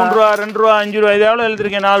 3 ரூபா 2 ரூபா 5 ரூபா இது எவ்வளவு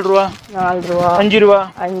எழுதிருக்கேன்? 4 ரூபா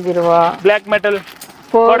 5 ரூபா. பிளாக் மெட்டல்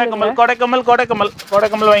கொடைக்கமல்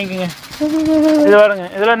வாங்கிக்கோங்க. இது பாருங்க.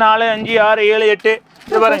 இதுல 4 5 6 7 8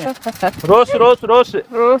 இது பாருங்க.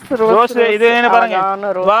 ரோஸ் இது என்ன பாருங்க.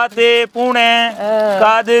 வாத்து பூனை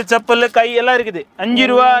காது செப்பல் கை எல்லாம் இருக்குது.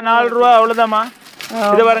 5 ரூபா 4 ரூபா அவ்வளவுதாம்மா.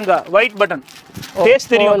 இது பாருங்க. White button.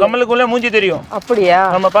 ஃபேஸ் தெரியும். கமலுக்குள்ள மூஞ்சி தெரியும். அப்படியா?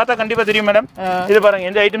 நம்ம பார்த்தா கண்டிப்பா தெரியும் மேடம். இது பாருங்க.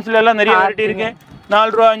 இந்த ஐட்டம்ஸ்ல எல்லாம் நிறைய வெரைட்டி இருக்கு.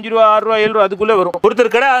 4 ரூபா 5 ரூபா 6 ரூபா 7 ரூபா அதுக்குள்ள வரும்.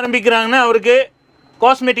 ஒருத்தர் கடை ஆரம்பிக்கிறாங்கன்னா அவருக்கு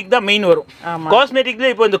காஸ்மெட்டிக் தான் மெயின் வரும். காஸ்மெட்டிக்ல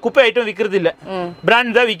இப்போ இந்த குப்பை ஐட்டம் விக்கிறது இல்ல.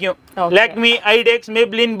 பிராண்ட் தான் விக்கும். லாக்மி ஐடெக்ஸ்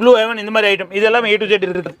மேப்ளின் ப்ளூ ஹெவன் இந்த மாதிரி ஐட்டம் இதெல்லாம் A to Z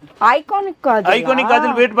இருக்கு. ஐகானிக்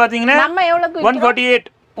காஜல் வெயிட் பாத்தீங்கன்னா 148.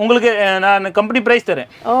 உங்களுக்கு நான் கம்பெனி பிரைஸ் தரேன்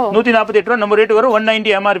 148 ரூபா. நம்ம ரேட் வரும்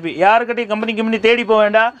 190 எம்ஆர்பி. யாருக்கிட்டையும் கம்பெனி தேடி போக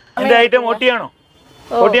வேண்டாம். இந்த ஐட்டம் ஒட்டியானோ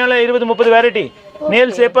 20 30 வெரைட்டி.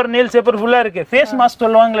 நேல் சேப்பர் ஃபுல்லா இருக்கு. ஃபேஸ் மாஸ்க்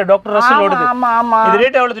சொல்லுவாங்களே டாக்டர் ரசல் ஓடுது. இது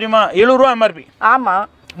ரேட் எவ்வளவு தெரியுமா? 70 ரூபா எம்ஆர்பி. ஆமா.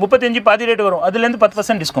 35 பாதி ரேட் வரும். அதுல இருந்து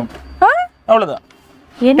 10% டிஸ்கவுண்ட். அவ்வளவுதான்.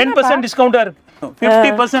 10% டிஸ்கவுண்டா இருக்கு.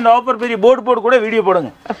 50% ஆஃபர். பெரிய போர்டு கூட வீடியோ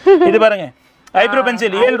போடுங்க. இது பாருங்க. ஐப்ரோ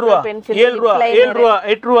பென்சில் 7 ரூபா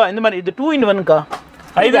 8 ரூபா இந்த மாதிரி. இது 2 in 1 கா.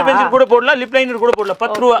 ஐப்ரோ பென்சில் கூட போடலாம். லிப் லைனர் கூட போடலாம்.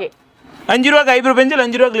 10 ரூபா. 5 ரூபாய்க்கு ஐப்ரோ பென்சில்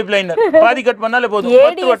 5 ரூபாய்க்கு லிப் லைனர். பாதி கட் பண்ணாலே போதும்.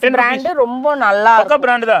 10 ரூபா. 10 பிராண்ட் ரொம்ப நல்லா பக்கா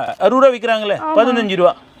பிராண்ட் தான். 60 ரூபா விக்கறாங்களே 15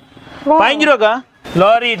 ரூபா. 15 ரூபாக்கா.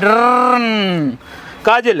 லாரி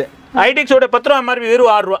காஜல் ஐடெக்ஸ் ஓட 10 ரூபா எம்ஆர்பி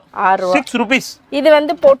வெறும் 6 ரூபா. 6 ரூபீஸ். இது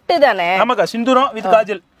வந்து பொட்டு தானே? ஆமாக்கா. சிந்துரம் வித்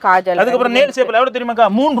காஜல். அதுக்கு அப்புறம் நேல் ஷேப்ல எவ்வளவு தெரியுமாக்கா?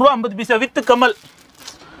 3 ரூபா 50 பைசா வித் கமல்.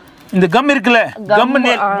 இந்த கம் இருக்குல கம்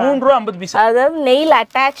நெயில் 3 ரூபா 50 பைசா. அதாவது நெயில்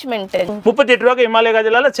அட்டாச்மென்ட். 38 ரூபாய்க்கு Himalaya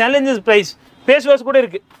காஜலால challenges price. Face wash கூட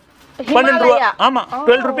இருக்கு 12 ரூபா. ஆமா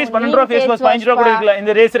 12 ரூபீஸ் 12 ரூபா ஃபேஸ் வாஷ் 15 ரூபா கூட இருக்குல.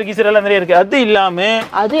 இந்த ரேசர் கீசர் எல்லாம் நிறைய இருக்கு. அது இல்லாம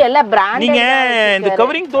அது எல்லாம் பிராண்ட். நீங்க இந்த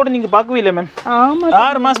கவரிங் தோட நீங்க பார்க்கவே இல்ல மேம். ஆமா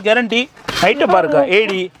 6 மாசம் கேரண்டி. ஐட்டம் பாருங்க.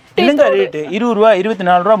 ஏடி என்னங்க ரேட்? 20 ரூபா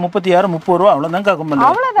 24 ரூபா 36 30 ரூபா அவ்வளவுதான் கம்பெனி.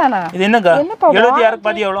 அவ்வளவுதானா? இது என்னங்க 76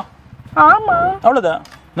 பாதி எவ்வளவு? ஆமா அவ்வளவுதான்.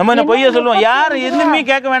 நம்ம என்ன பொய்யா சொல்லுவோம், யார் எதுவுமே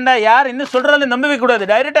கேட்க வேண்டாம், யார் என்ன சொல்றாலும் நம்பவே கூடாது.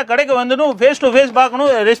 டைரக்டா கடைக்கு வந்துடும், ஃபேஸ் டு ஃபேஸ் பார்க்கணும்,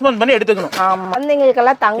 ரெஸ்பான்ஸ் பண்ணி எடுத்துக்கணும்.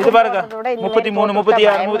 குழந்தைங்களுக்கெல்லாம் தங்க இது பாருங்க 33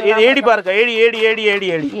 36 இது ஏடி பாருங்க, ஏடி ஏடி ஏடி ஏடி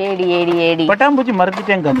ஏடி ஏடி ஏடி ஏடி பட்டாம்பூச்சி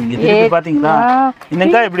மறந்துட்டேங்க. இது பாத்தீங்களா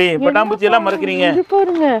என்னக்கா இப்படி பட்டாம்பூச்சி எல்லாம் மறக்கிறீங்க?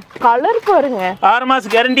 பாருங்க கலர் பாருங்க. 6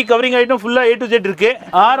 மாசம் கேரண்டி, கவரிங் ஐட்டம் ஃபுல்லா A to Z இருக்கு.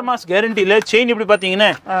 6 மாசம் கேரண்டில செயின் இப்படி பாத்தீங்கன்னா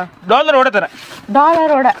டாலரோட தரேன்.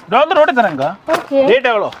 டாலரோட தரேங்க. ரேட்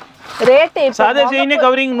எவ்வளோ? ரேட் சாதா செயினே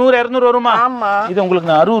கவரிங் 100 200 வருமா? ஆமா. இது உங்களுக்கு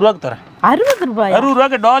நான் 60 ரூபாய்க்கு தரேன். 60 ரூபாய்? 60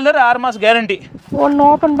 ரூபாய்க்கு டாலர், 6 மாசம் கேரண்டி. ஒன்னு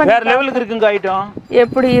ஓபன் பண்ணி வேற லெவலுக்கு இருக்குங்க ஐட்டம்.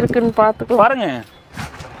 எப்படி இருக்குன்னு பாத்துக்கலாம் பாருங்க.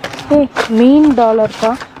 மீன் டாலர்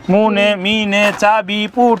தான். 3 மீன், சாபி,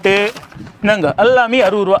 பூட்டு என்னங்க எல்லாமே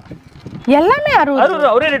 60 ரூபாய். எல்லாமே 60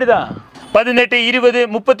 ரூபாய் ஒரே ரேட் தான். 18 20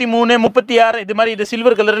 33 36 இது மாதிரி. இது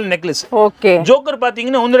சில்வர் கலர்ல நெக்லஸ். ஓகே. ஜோக்கர்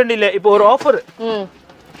பாத்தீங்கன்னா 1 2 இல்ல, இப்போ ஒரு ஆஃபர்.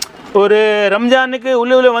 ஒரு ரம்ஜானுக்கு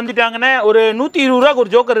உள்ள வந்துட்டாங்கன்னா ஒரு 120 ரூபாய்க்கு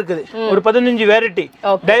ஒரு ஜோக்கர் இருக்குது. ஒரு 15 வெரைட்டி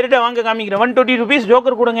டைரக்டா வாங்க காமிக்கிறேன். 120 rupees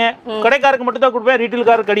ஜோக்கர் கொடுங்க. கடைக்காரருக்கு மட்டும் தான் கொடுப்பேன்,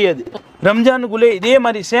 ரீட்டெயில்காரருக்கு கிடையாது. ரம்ஜானுக்குள்ளே இதே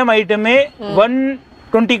மாதிரி சேம் ஐட்டமே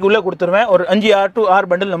 120க்குள்ள கொடுத்துருவேன். ஒரு 5 6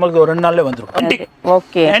 பண்டில் நம்மளுக்கு ஒரு 2 நாள்ல வந்துடும்.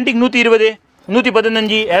 ஓகே. ஆன்டிக் 120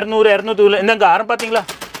 115 200 200 இந்தங்க ஆரம் பாத்தீங்களா?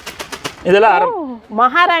 இதெல்லாம் ஆரம்.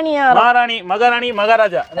 மகாராணி மகாராணி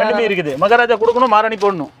மகாராஜா ரெண்டுமே இருக்குது. மகாராஜா கொடுக்கணும், மகாராணி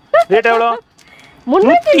போடணும். ரேட் எவ்வளோ?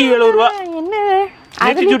 170 ரூபாய். என்ன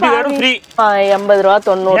நெத்தி சுட்டி வேணும் ஃப்ரீ. 80 ரூபா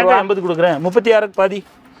 90 ரூபா 80 கொடுக்குறேன். 36க்கு பாதி.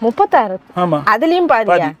 36? ஆமா. அதுலயும்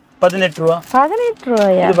பாதியா? 18 ரூபா. 18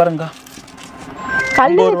 ரூபாயா? இது பாருங்க.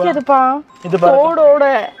 கல்லு வச்சதுப்பா. இது பாருங்க. தோடோட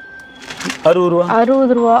 60 ரூபா.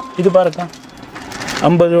 60 ரூபா. இது பாருங்க.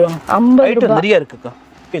 50 ரூபா. 50 ரூபா நிறைய இருக்குக்கா.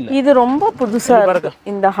 இது ரொம்ப புதுசா இருக்கு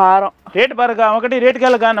இந்த ஹாரம். ரேட் பாருங்க. அவங்ககிட்ட ரேட்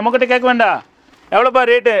கேளுக்கா, நம்ம கிட்ட கேட்க வேண்டாம். எவ்வளோப்பா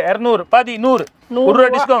ரேட்டு? 200 பாதி 100. 100 ரூபா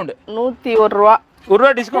டிஸ்கவுண்ட். 101 ரூபா. 1 ரூபா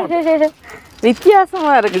டிஸ்கவுண்ட்.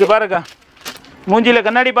 வித்தியாசமா இருக்கு. இது பாருங்க. மூஞ்சில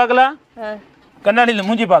கண்ணாடி பார்க்கலாம், கண்ணாடியில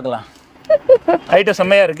மூஞ்சி பார்க்கலாம். ஐட்டம்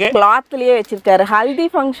செம்மையா இருக்கு. கிளாத்லயே வச்சிருக்காரு. ஹல்தி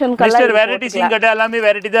ஃபங்க்ஷன் கலர் வெரைட்டி சிங்கட்ட எல்லாமே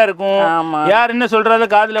வெரைட்டி தான் இருக்கும். யார் என்ன சொல்றாத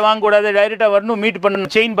காதுல வாங்க கூடாது, டைரக்டா வரணும், மீட்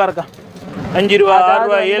பண்ணணும். செயின் பாருங்க. 5 ரூபா 6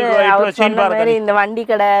 ரூபா 7 ரூபா 8 ரூபா செயின் பாருங்க. இந்த வண்டி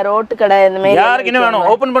கடை, ரோட்டு கடை இந்த மாதிரி யாருக்கு என்ன வேணும்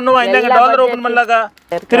ஓபன் பண்ணுவா. இந்த டாலர் ஓபன் பண்ணலாக்கா.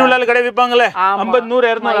 திருவிழால கடை விப்பாங்களே 50 100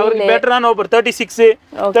 200 அவருக்கு பெட்டரான ஆஃபர். 36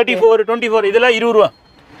 34 24 இதெல்லாம் 20 ரூபா.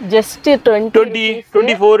 ஜஸ்ட் 20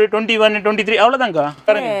 24 21 23 அவ்வளவுதான்க்கா.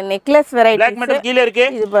 பாருங்க நெக்லஸ் வெரைட்டி. Black metal கீழ இருக்கு.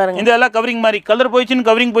 இது பாருங்க. இந்த எல்லாம் கவரிங் மாதிரி. கலர் போயிடுச்சு,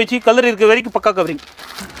 கவரிங் போயிடுச்சு. கலர் இருக்க வரைக்கும் பக்கா கவரிங்.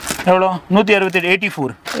 எவ்வளோ? 168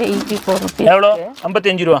 84 ரூபாய். எவ்வளோ?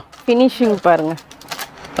 55 ரூபா. ஃபினிஷிங் பாருங்க.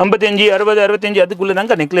 55 60 65 அதுக்குள்ள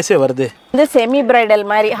தாங்க நெக்லஸே வருது. இது செமி பிரைடல்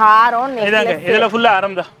மாதிரி ஹாரம் நெக்லஸ். இதெல்லாம் ஃபுல்லா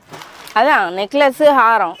ஆரம் தான். அதான் நெக்லஸ்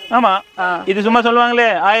ஹாரம். ஆமா. இது சும்மா சொல்லுவாங்களே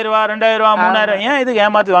 1000 ரூபா 2000 ரூபா 3000. ஏன் இது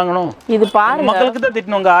ஏமாத்தி வாங்கணும்? இது பாருங்க. மக்களுக்கு தான்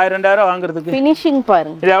திட்டணுங்க 1000 2000 வாங்குறதுக்கு. ஃபினிஷிங்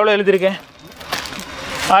பாருங்க. இது எவ்வளவு எழுதிருக்கேன்?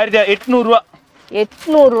 1800 ரூபா.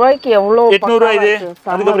 800 ரூபாய்க்கு எவ்வளவு 800 ரூபாய் இது.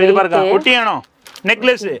 அதுக்கப்புறம் இது பாருங்க. ஒட்டியானம்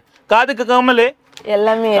நெக்லஸ், காதுக்கு கம்மல்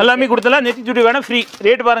எல்லாமே கொடுத்தலாம். நெத்தி சுட்டி வேணா ஃப்ரீ.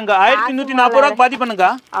 ரேட் பாருங்க 1140 ரூபாய்க்கு பாதி பண்ணுங்க.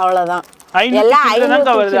 அவ்வளவுதான்.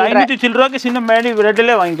 500 வருது. 500 சில்லற ரூபாய்க்கு சின்ன மேடி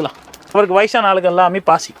ரேட்லயே வாங்கிக்கலாம். அவருக்கு வயசான ஆளுங்க எல்லாமே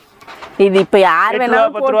பாசி. இது இப்ப யார்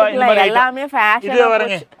வேணாலும் போட்டுக்கலாம். எல்லாமே ஃபேஷன். இது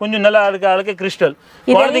பாருங்க கொஞ்சம் நல்லா ஆளுக்கு கிறிஸ்டல்,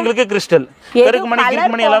 குழந்தைகளுக்கு கிறிஸ்டல், கருக்கு மணி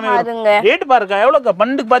கிருக்கு மணி எல்லாமே வருங்க. ரேட் பாருங்க எவ்வளவுக்கா?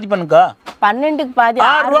 12க்கு பாதி பண்ணுங்க. 12க்கு பாதி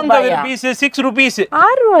 6 ரூபாய். Piece 6 rupees.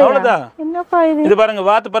 6 ரூபாய். அவ்வளவுதான். என்னப்பா இது? இது பாருங்க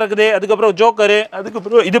வாத்து பறக்குது. அதுக்கு அப்புறம் ஜோக்கர். அதுக்கு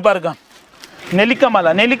அப்புறம் இது பாருங்க நெல்லிக்காய்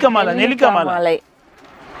மாலை.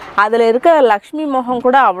 அதுல இருக்க லட்சுமி முகம்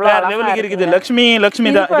கூட அவ்வளவு அழகா இருக்குது.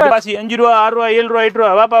 லட்சுமி தான். பாசி 5 ரூபாய் 6 ரூபாய் 7 ரூபாய் 8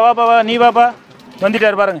 ரூபாய். வாப்பா வா நீ வாப்பா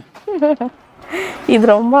வந்துட்டாரு பாருங்க. இது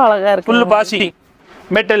ரொம்ப அழகா இருக்கு. ஃபுல் பாசி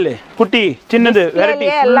மெட்டல் குட்டி சின்னது வெரைட்டி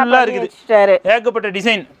ஃபுல்லா இருக்குது. ஏகப்பட்ட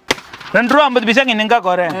டிசைன். 2 ரூபா 50 பைசாக்கு என்னங்க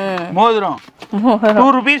குறை? மோதிரம் 2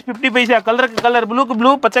 rupees 50 பைசா. கலருக்கு கலர், ப்ளூக்கு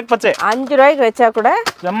ப்ளூ, பச்சைக்கு பச்சை. 5 ரூபாய்க்கு வச்சா கூட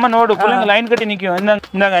செம்ம நோடு. பிள்ளைங்க லைன் கட்டி நிக்கும்.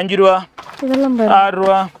 இந்தாங்க 5 ரூபா 6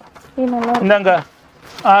 ரூபா. இந்தாங்க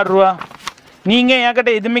 6 ரூபா. நீங்க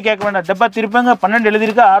என்கிட்ட எதுவுமே கேட்க வேண்டாம். டப்பா திருப்பாங்க 12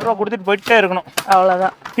 எழுதிருக்கா 6 ரூபா கொடுத்துட்டு போயிட்டே இருக்கணும்.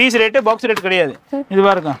 அவ்வளவுதான். பீஸ் ரேட்டு பாக்ஸ் ரேட் கிடையாது. இது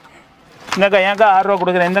பாருங்க. இந்தக்கா ஏன்க்கா 6 ரூபா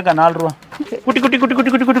கொடுக்குறேன்? இந்தக்கா 4 ரூபா.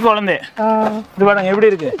 குட்டி குழந்தை. இது பாருங்க எப்படி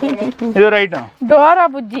இருக்கு. இது ஒரு ஐட்டம். டோரா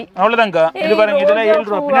புஜ்ஜி. அவ்வளவுதான்க்கா. இது பாருங்க இதெல்லாம் 7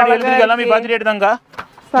 ரூபா. பின்னாடி எழுதிருக்கு எல்லாமே பாத்து ரேட் தான்க்கா.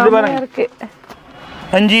 இது பாருங்க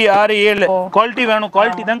 5 6 7 குவாலிட்டி வேணும்.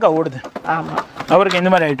 குவாலிட்டி தான்க்கா ஓடுது. ஆமா. அவருக்கு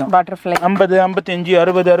இந்த மாதிரி ஐட்டம் பட்டர்ஃப்ளை 50 55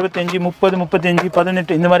 60 65 30 35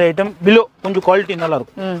 18 இந்த மாதிரி ஐட்டம் பிலோ கொஞ்சம் குவாலிட்டி நல்லா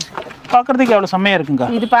இருக்கும். பார்க்கறதுக்கு எவ்வளவு செம்மையா இருக்குங்க.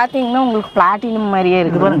 இது பாத்தீங்கன்னா உங்களுக்கு பிளாட்டினம் மாதிரியே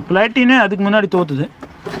இருக்கு. பாருங்க பிளாட்டினே அதுக்கு முன்னாடி தோத்துது.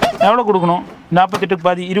 எவ்வளவு கொடுக்கணும்? 48க்கு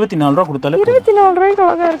பாதி 24 ரூபா கொடுத்தாலே 24 ரூபாய்க்கு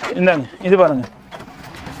அழகா இருக்கு. இந்தாங்க இது பாருங்க.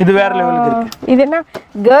 இது வேற லெவலுக்கு இருக்கு. இது என்ன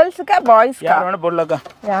கேர்ள்ஸ்க்கா பாய்ஸ்க்கா? யார் வேணா போடலாம்க்கா.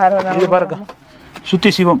 யார் வேணா. இது பாருங்க சுத்தி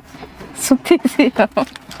சிவம் சுத்தி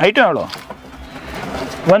ஐட்டம் எவ்வளோ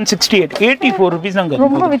 168 84 rupees தாங்க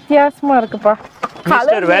ரொம்ப வித்தியாசமா இருக்குப்பா.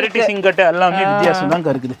 மிஸ்டர் வெரைட்டி சிங்கட்ட எல்லாமே வித்தியாசம் தாங்க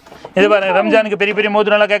இருக்குது. இது பாருங்க ரம்ஜானுக்கு பெரிய பெரிய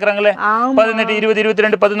மோதிரம் எல்லாம் கேக்குறாங்களே 18 20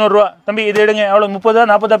 22 11 ரூபா. தம்பி இது எடுங்க எவ்வளவு 30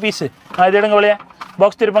 40 பீஸ். இது எடுங்க வளையா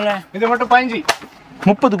பாக்ஸ் திருப்பங்க. இது மட்டும் 15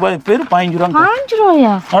 30 பேர் 15 ரூபாங்க. 15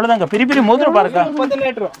 ரூபாயா? அவ்வளவுதாங்க. பெரிய பெரிய மோதிரம் பாருங்க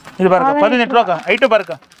 18 ரூபா. இது பாருங்க 18 ரூபாக்கா. ஐட்டம்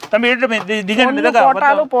பாருங்க தம்பி எடுத்து டிசைன் இதக்கா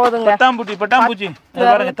பட்டாம்பூச்சி பட்டாம்பூச்சி. இது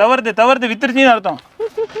பாருங்க தவறுது வித்துருச்சுன்னு அர்த்தம்.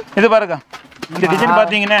 இது பாருங்க இந்த டிசைன்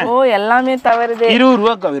பாத்தீங்கன்னா ஓ எல்லாமே தவறுது. 20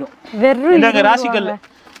 ரூபாய்க்கு வரும். வெறும் இந்தாங்க ராசி கல்.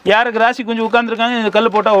 யாருக்கு ராசி கொஞ்சம் உட்கார்ந்துருக்காங்க இந்த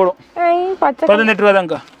கல் போட்டா ஓடும். 18 ரூபா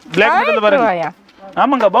தாங்க. பிளாக் மெட்டல் பாருங்க.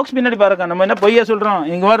 ஆமாங்க பாக்ஸ் பின்னாடி பாருங்க. நம்ம என்ன பொய்யா சொல்றோம்.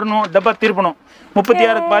 இங்க வரணும் டப்பா திருப்பணும்.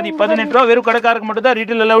 36 பாதி 18 ரூபா. வெறும் கடைக்காரருக்கு மட்டும் தான்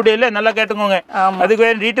ரீட்டைல் அலௌட் இல்ல. நல்லா கேட்டுக்கோங்க. அதுக்கு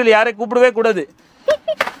வேற ரீட்டைல் யாரை கூப்பிடவே கூடாது.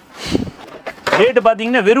 ரேட்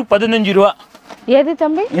பாத்தீங்கன்னா வெறும் 15 ரூபா. எது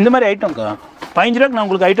தம்பி? இந்த மாதிரி ஐட்டம்க்கா 15 ரூபாய்க்கு நான்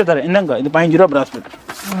உங்களுக்கு ஐட்டம் தரேன். என்னங்க இது 15 ரூபா பிராஸ்லெட்.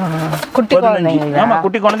 குட்டி குழந்தைங்க. ஆமா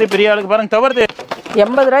குட்டி குழந்தை பெரிய ஆளுக்கு பாருங்க தவறுது.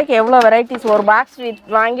 80 ரூபாய்க்கு எவ்வளவு வெரைட்டிஸ் ஒரு பாக்ஸ்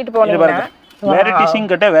வாங்கிட்டு போனீங்க. வெரைட்டிஸிங்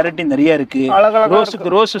கிட்ட வெரைட்டி நிறைய இருக்கு.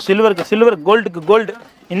 ரோஸுக்கு rose, சில்வருக்கு silver, கோல்டுக்கு gold.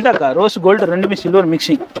 இந்தாக்கா rose gold ரெண்டுமே சில்வர்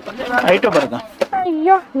மிக்சிங் ஐட்டம் பாருங்க.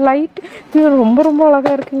 ஐயோ லைட் இது ரொம்ப ரொம்ப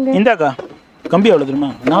அழகா இருக்குங்க. இந்தாக்கா கம்பி எவ்வளவு தெரியுமா?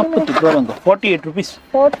 48 ரூபாங்க. 48 rupees.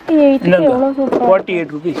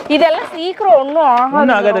 48 rupees. இதெல்லாம் சீக்கிரம் ஒண்ணும்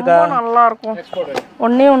ஆகாதுக்கா. நல்லா இருக்கும்.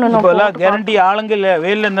 ஒண்ணே ஒண்ணு இப்போலாம் கேரண்டி ஆளுங்க இல்ல.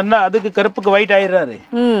 வெயில்ல இருந்தா அதுக்கு கருப்புக்கு ஒயிட் ஆயிடுறாரு.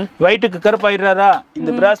 ஒயிட்டுக்கு கருப்பு ஆயிடுறாரா?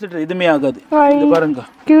 இந்த பிராஸ்லெட் எதுவுமே ஆகாது. இது பாருங்க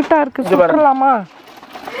கியூட்டா இருக்கு. சுற்றலாமா?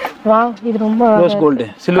 வாவ் இது ரொம்ப ரோஸ் கோல்ட்,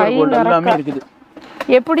 சில்வர் கோல்ட் எல்லாமே இருக்குது.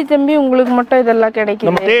 எப்படி தம்பி உங்களுக்கு மட்டும் இதெல்லாம் கிடைக்குது?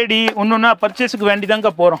 நம்ம தேடி ஒண்ணுன்னா பர்ச்சேஸ்க்கு வேண்டி தாங்க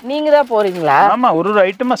போறோம். நீங்க தான் போறீங்களா? ஆமா ஒரு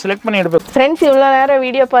ஐட்டமா செலக்ட் பண்ணி எடுப்போம். ஃப்ரெண்ட்ஸ் இவ்வளவு நேரம்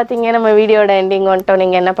வீடியோ பாத்தீங்க. நம்ம வீடியோட எண்டிங் வந்துட்டோம்.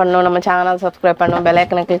 நீங்க என்ன பண்ணணும்? நம்ம சேனல் சப்ஸ்கிரைப் பண்ணணும், பெல்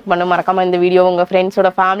ஐகானை கிளிக் பண்ணணும். மறக்காம இந்த வீடியோ உங்க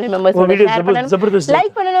ஃப்ரெண்ட்ஸோட ஃபேமிலி மெம்பர்ஸோட ஷேர் பண்ணணும்,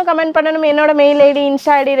 லைக் பண்ணணும், கமெண்ட் பண்ணணும். என்னோட மெயில் ஐடி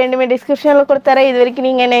இன்ஸ்டா ஐடி ரெண்டுமே டிஸ்கிரிப்ஷன்ல கொடுத்துறேன். இது வரைக்கும்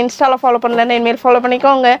நீங்க என்ன இன்ஸ்டால ஃபாலோ பண்ணலன்னா இனிமேல் ஃபாலோ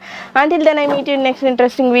பண்ணிக்கோங்க. Until then I meet you in next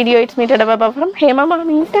interesting video. It's me Tada Baba from Hema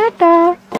Mami. Tata.